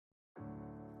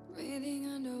Breathing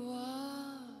underwater.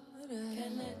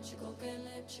 Can't let you go, can't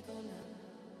let you go now.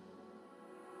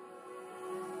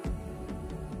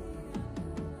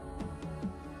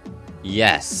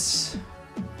 Yes.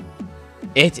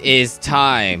 It is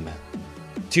time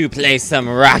to play some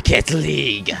Rocket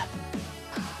League.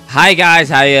 Hi guys,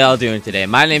 how y'all doing today?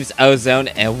 My name is Ozone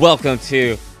and welcome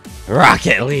to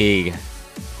Rocket League.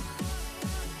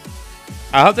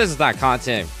 I hope this is not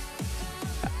content.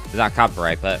 It's not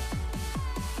copyright, but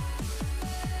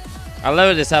I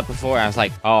loaded this up before and I was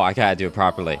like, oh, I gotta do it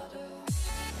properly.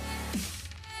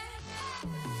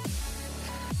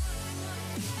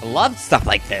 I love stuff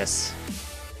like this.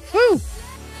 Woo!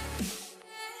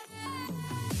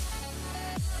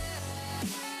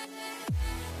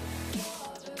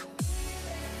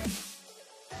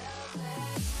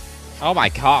 Oh my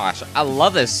gosh, I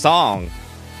love this song.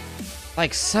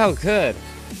 Like, so good.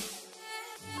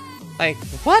 Like,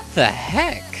 what the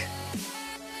heck?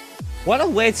 What a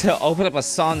way to open up a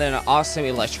song than an awesome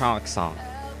electronic song.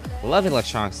 I love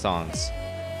electronic songs.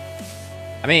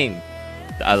 I mean,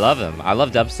 I love them. I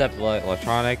love dubstep,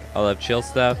 electronic. I love chill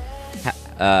stuff.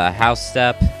 House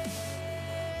step.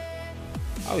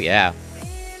 Oh yeah.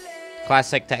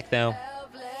 Classic techno.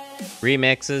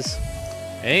 Remixes.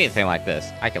 Anything like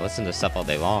this. I can listen to stuff all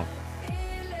day long.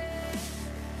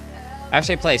 I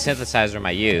actually played synthesizer in my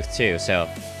youth too, so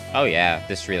oh yeah,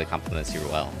 this really complements you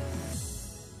well.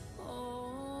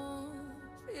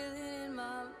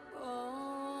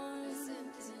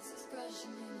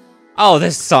 Oh,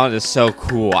 this song is so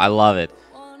cool. I love it.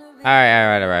 All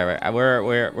right.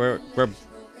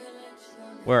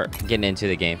 We're getting into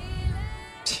the game.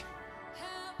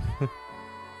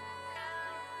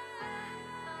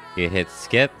 You hit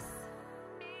skip.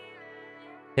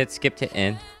 Hit skip to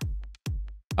end.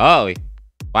 Oh,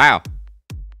 wow.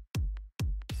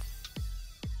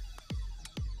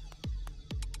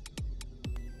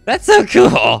 That's so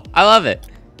cool. I love it.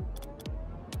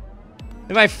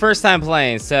 It's my first time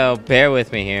playing, so bear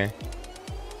with me here.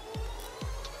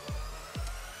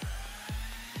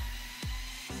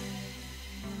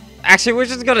 Actually, we're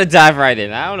just gonna dive right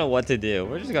in. I don't know what to do.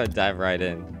 We're just gonna dive right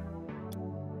in.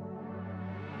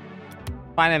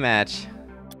 Find a match.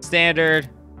 Standard.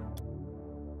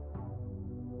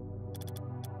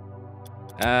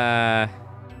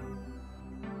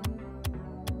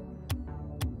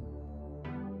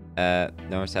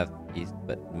 North, south, east,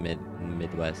 but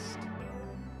midwest.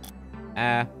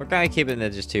 We're gonna keep it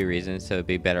in just 2 reasons, so it'd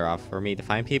be better off for me to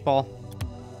find people.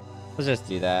 Let's just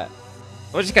do that.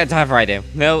 We're just gonna dive right in.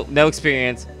 No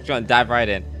experience. We're just gonna dive right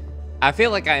in. I feel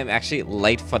like I am actually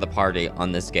late for the party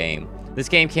on this game. This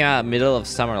game came out middle of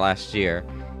summer last year,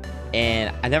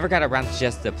 and I never got around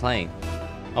just to playing.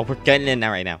 Oh, we're getting in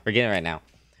now right now. We're getting it right now.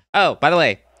 Oh, by the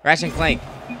way, Ratchet and Clank,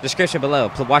 description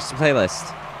below. Watch the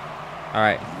playlist. All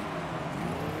right.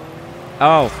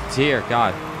 Oh, dear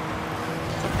God.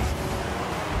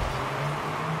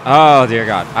 Oh, dear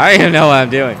God. I don't even know what I'm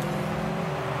doing.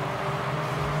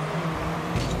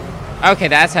 Okay,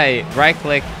 that's how you right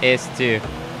click is to...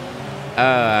 Oh,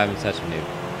 I'm such a noob.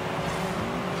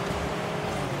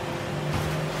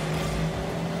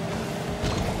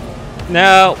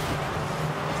 No.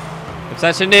 I'm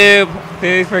such a noob.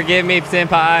 Please forgive me,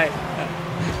 senpai.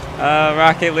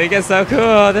 Rocket League is so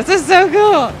cool. This is so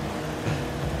cool.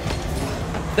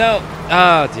 No.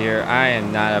 Oh, dear. I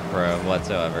am not a pro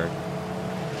whatsoever.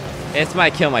 This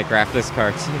might kill my graphics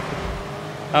card.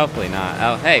 Hopefully not.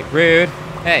 Oh, hey, rude.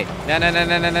 Hey,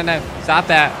 no. Stop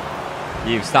that.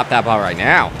 You stop that ball right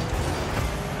now.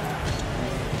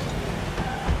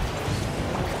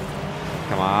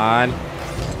 Come on.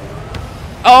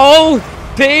 Oh,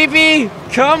 baby.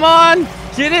 Come on.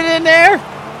 Get it in there.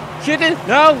 Get it.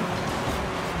 No.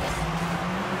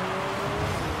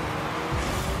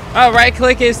 Oh, right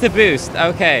click is to boost.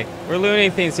 Okay. We're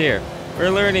learning things here. We're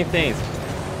learning things.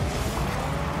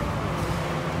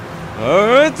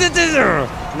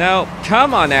 No,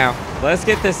 come on now. Let's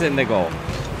get this in the goal.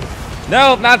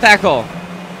 No, not that goal.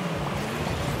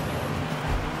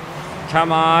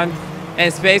 Come on.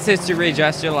 And space is to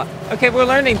readjust your life. Okay, we're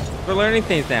learning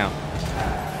things now.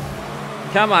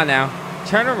 Come on now.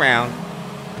 Turn around.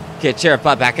 Get your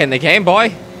butt back in the game,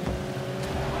 boy.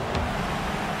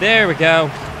 There we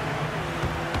go.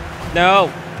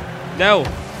 No,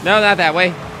 not that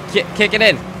way. Kick it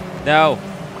in. No,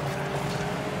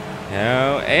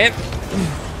 and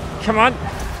come on.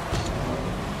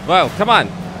 Whoa, come on.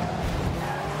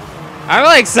 I'm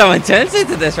like so intense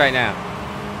into this right now.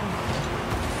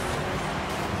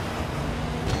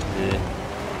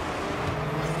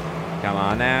 Come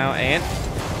on now, and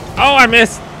oh, I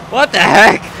missed. What the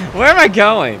heck? Where am I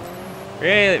going?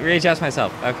 Readjust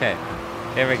myself. Okay.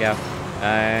 Here we go.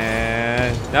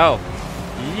 No.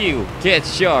 You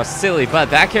get your silly butt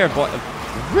back here, boy.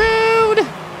 Rude.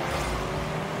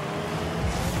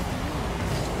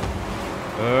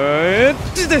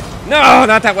 No,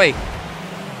 not that way.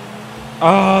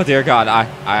 Oh, dear God. Oh,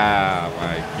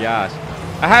 my gosh.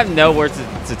 I have no words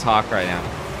to talk right now.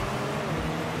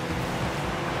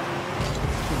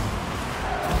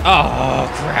 Oh,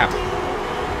 crap.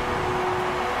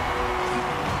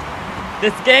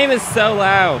 This game is so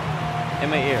loud in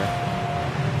my ear.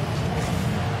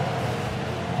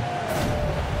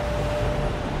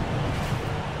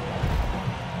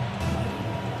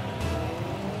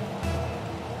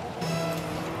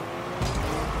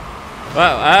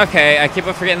 Well, okay, I keep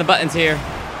on forgetting the buttons here.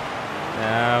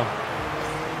 No.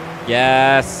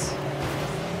 Yes.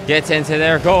 Get into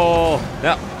their goal.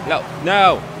 No, no,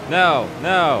 no, no,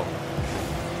 no.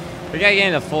 We gotta get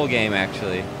in a full game,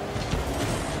 actually.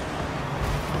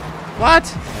 What?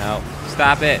 No,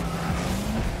 stop it.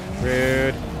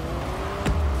 Rude.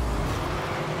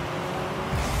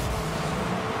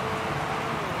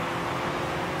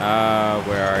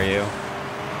 Where are you?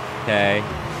 Okay.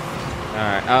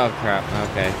 Alright, oh crap,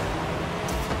 okay.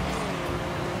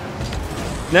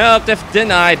 Nope,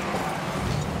 denied.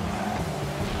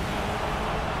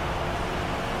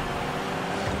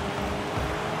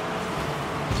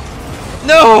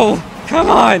 No! Come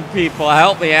on, people,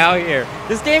 help me out here.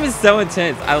 This game is so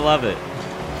intense, I love it.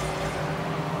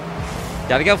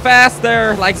 Gotta go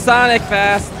faster, like Sonic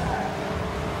fast.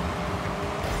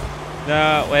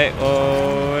 No, wait,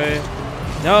 oh, wait.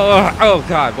 No, oh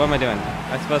God, what am I doing?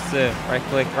 I'm supposed to right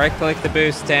click the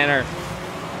boost, Tanner.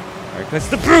 Right click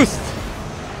the boost.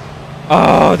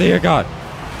 Oh dear God.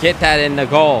 Get that in the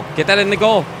goal. Get that in the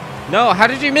goal. No, how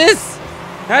did you miss?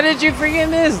 How did you freaking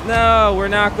miss? No, we're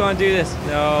not going to do this.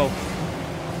 No.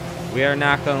 We are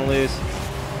not going to lose.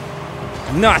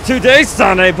 Not today,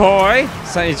 Sunny boy.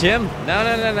 Sunny Jim. No,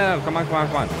 no, no, no. Come on, come on,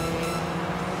 come on.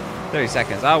 30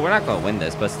 seconds. Oh, we're not going to win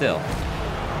this, but still.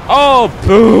 Oh,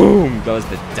 boom. Goes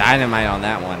the dynamite on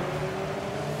that one.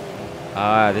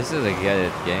 This is a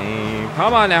good game.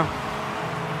 Come on now.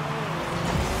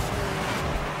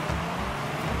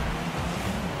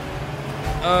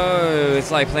 Oh,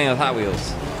 it's like playing with Hot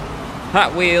Wheels.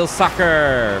 Hot Wheels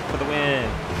soccer for the win.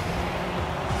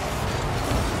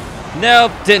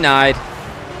 Nope, denied.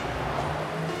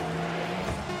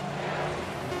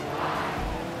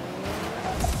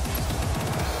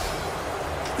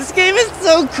 This game is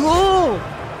so cool.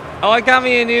 Oh, it got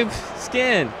me a new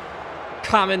skin.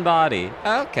 Common body.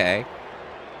 Okay.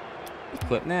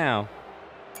 Equip now.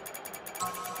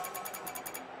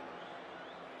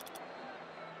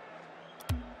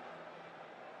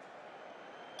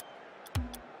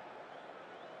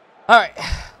 Alright.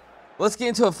 Let's get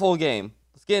into a full game.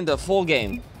 Let's get into a full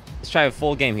game. Let's try a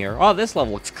full game here. Oh, this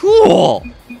level looks cool.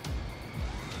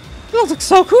 This looks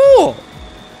so cool.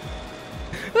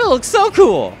 It looks so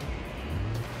cool.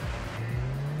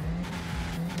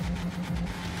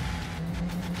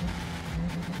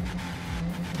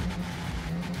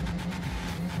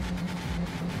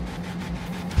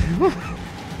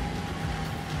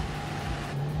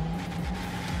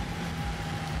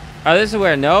 Oh, this is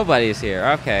where nobody's here.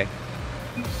 Okay.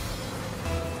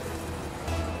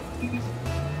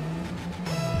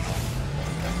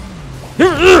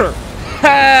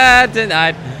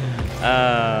 Denied.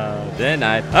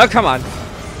 Denied. Oh, come on.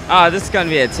 Oh, this is gonna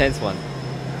be a tense one.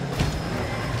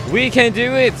 We can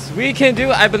do it. We can do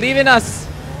it. I believe in us.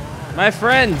 My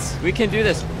friends, we can do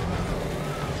this.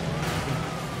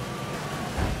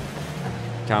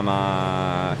 Come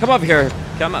on. Come up here.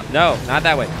 Come up. No, not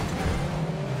that way.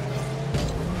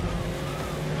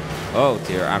 Oh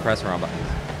dear, I'm pressing the wrong buttons.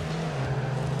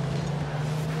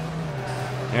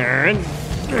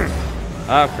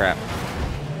 Oh crap.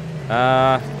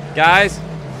 Guys,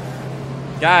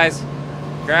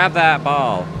 grab that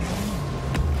ball.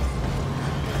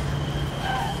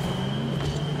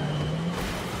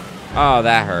 Oh,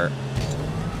 that hurt.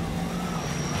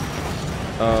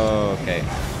 Okay.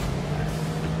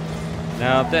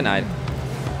 No, denied.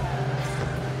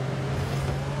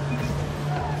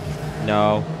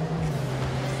 No.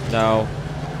 No.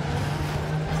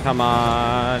 Come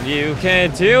on, you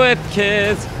can do it,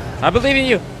 kids. I believe in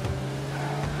you.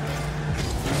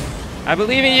 I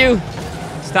believe in you.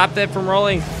 Stop that from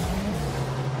rolling.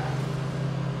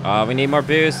 Oh, we need more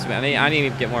boost. I need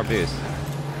to get more boost.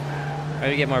 I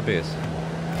need to get more boost.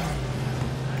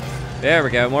 There we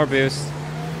go, more boost.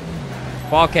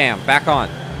 Ball cam, back on.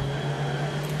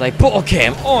 Like ball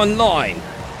cam online.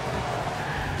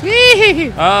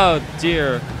 Oh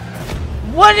dear.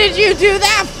 What did you do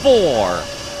that for?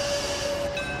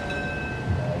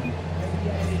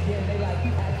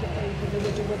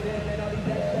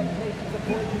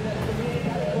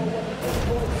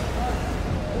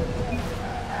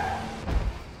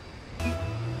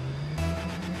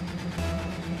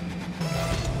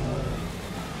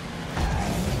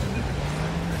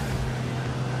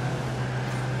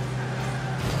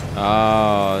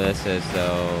 Oh, this is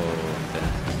so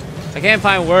intense. I can't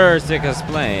find words to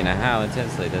explain how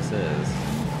intensely this is.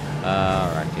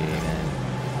 Alrighty then.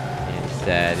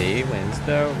 Instead, he wins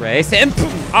the race and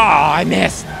boom! Oh, I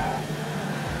missed!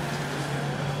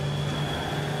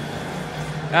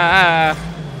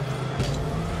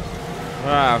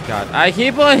 Oh god. I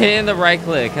keep on hitting the right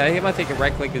click. I keep on thinking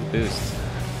right click is boost.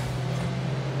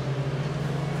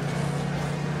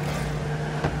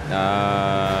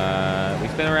 We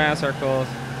spin around circles.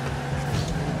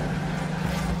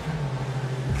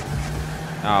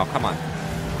 Oh, come on.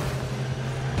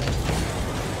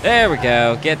 There we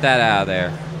go. Get that out of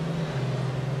there.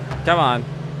 Come on.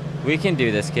 We can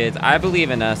do this, kids. I believe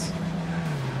in us.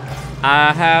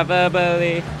 I have a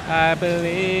belief. I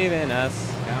believe in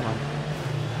us. Come on.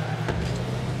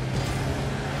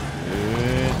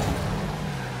 Good.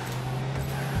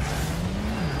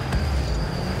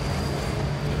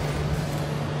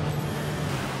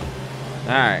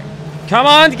 Alright. Come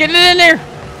on, get it in there!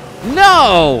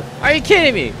 No! Are you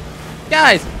kidding me?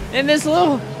 Guys, in this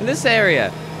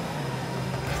area.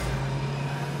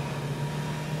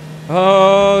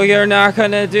 Oh, you're not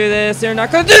gonna do this. You're not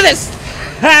gonna do this!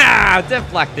 Ha!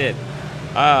 Deflected.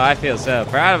 Oh, I feel so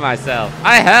proud of myself.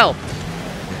 I helped.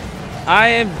 I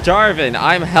am Jarvan.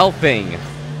 I'm helping.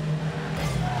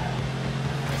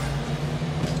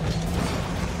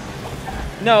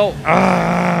 No.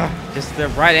 Just the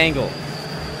right angle.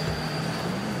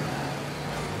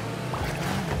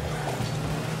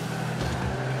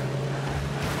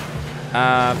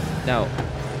 No.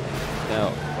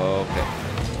 No. Okay.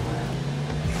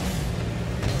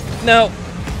 No.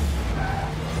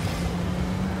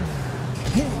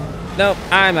 Nope,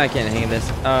 I'm not getting hang of this.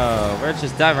 Oh, we're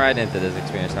just diving right into this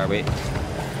experience, are we?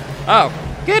 Oh,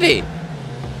 goody!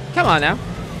 Come on now.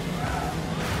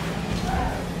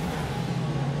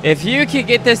 If you can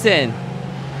get this in.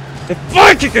 If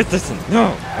I can get this in.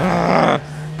 No.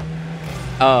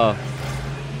 Oh.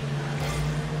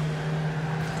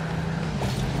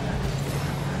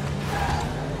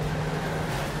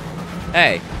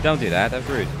 Hey, don't do that. That's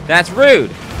rude. That's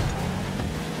rude!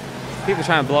 People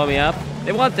trying to blow me up.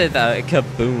 They want the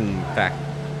kaboom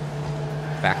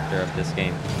factor of this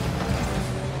game.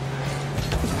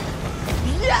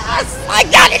 Yes! I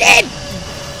got it in!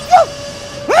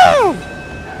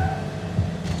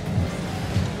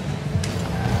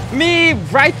 Woo! Me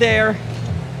right there.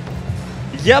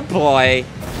 Yeah, boy.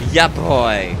 Yeah,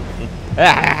 boy.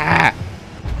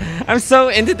 I'm so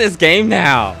into this game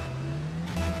now.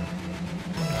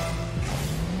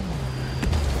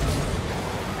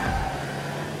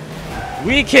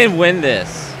 We can win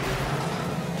this.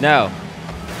 No.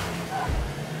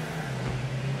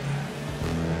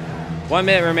 1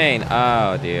 minute remain.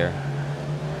 Oh dear.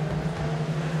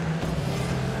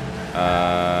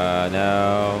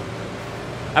 No.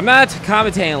 I'm not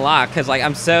commentating a lot because like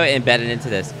I'm so embedded into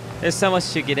this. There's so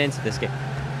much to get into this game.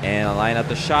 And I'll line up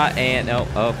the shot and no.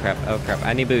 Oh crap. Oh crap.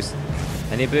 I need boost.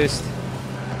 I need boost.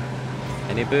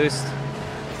 I need boost.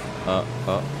 Oh.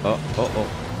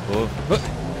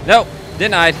 No.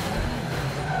 Denied.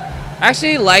 I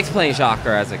actually liked playing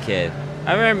soccer as a kid.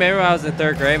 I remember when I was in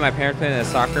 3rd grade, my parents put in a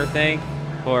soccer thing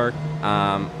for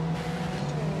a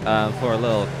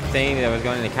little thing that was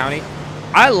going in the county.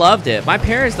 I loved it. My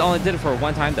parents only did it for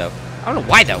one time though. I don't know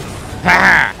why though.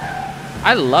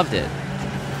 I loved it.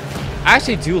 I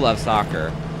actually do love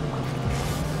soccer.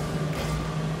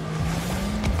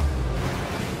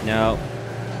 No.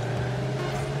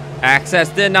 Access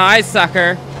denied,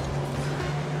 sucker.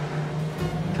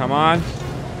 Come on.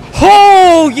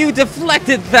 Oh, you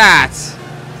deflected that!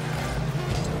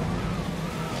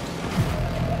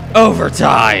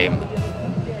 Overtime!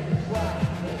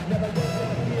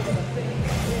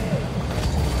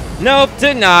 Nope,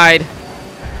 denied.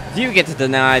 You get to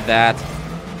deny that.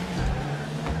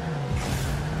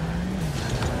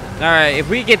 Alright, if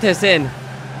we get this in.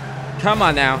 Come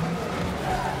on now.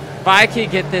 If I can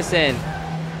get this in.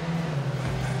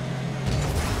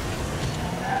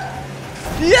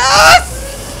 Yes!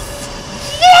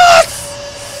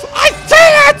 Yes! I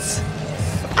did it!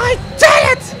 I did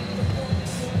it!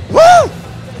 Woo!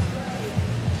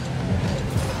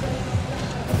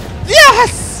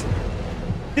 Yes!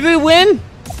 Did we win?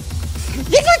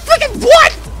 You freaking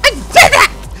what? I did it!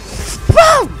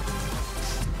 Boom!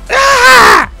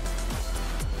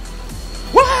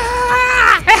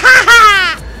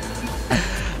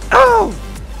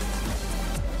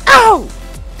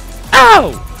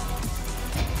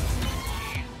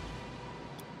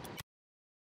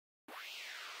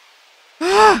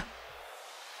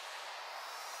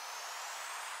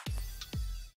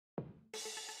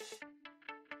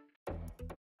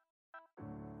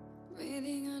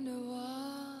 Breathing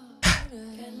underwater.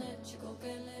 Can't let you go,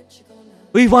 can't let you go now.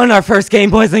 We won our first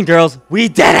game, boys and girls. We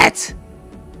did it.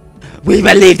 We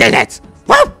believed in it.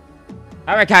 Woo!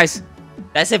 All right, guys.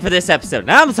 That's it for this episode.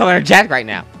 Now I'm so energetic right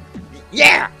now.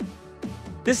 Yeah!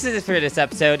 This is it for this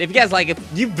episode. If you guys like it,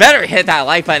 you better hit that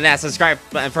like button and that subscribe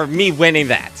button for me winning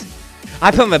that.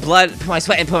 I put my blood, put my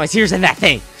sweat, and put my tears in that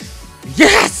thing.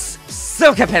 Yes!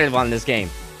 So competitive on this game.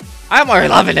 I'm already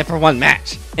loving it for one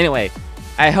match. Anyway,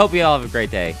 I hope you all have a great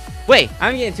day. Wait,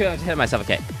 I'm getting too ahead of myself.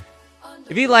 Okay.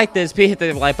 If you like this, please hit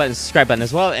the like button and subscribe button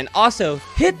as well. And also,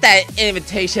 hit that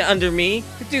invitation under me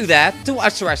to do that, to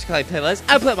watch the RATCHET playlist.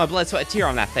 I put my blood, sweat, and tear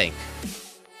on that thing.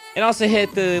 And also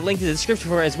hit the link in the description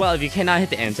for it as well if you cannot hit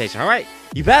the invitation. Alright?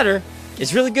 You better.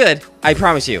 It's really good. I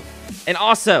promise you. And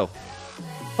also,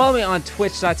 follow me on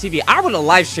twitch.tv. I want to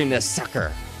live stream this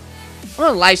sucker. I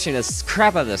want to live stream this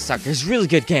crap out of this sucker. It's a really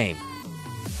good game.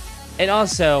 And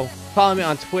also, follow me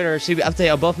on Twitter. Should be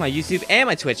updated on both my YouTube and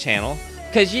my Twitch channel.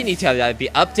 Because you need to be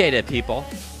updated, people.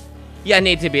 Yeah, I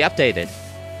need to be updated.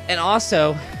 And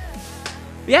also,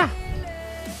 yeah.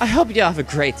 I hope you all have a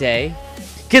great day.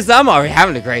 Because I'm already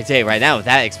having a great day right now with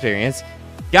that experience.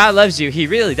 God loves you. He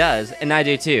really does. And I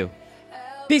do too.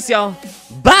 Peace, y'all.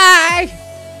 Bye!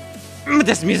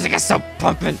 This music is so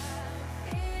pumping.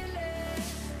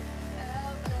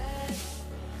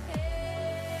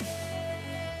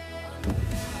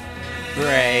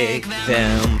 Break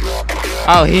them.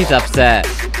 Oh, he's upset.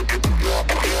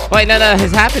 Wait, no,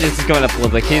 his happiness is going up a little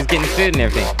bit. He's getting food and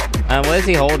everything. What is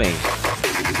he holding?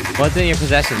 What's in your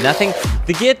possession? Nothing?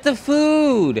 To get the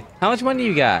food. How much money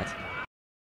you got?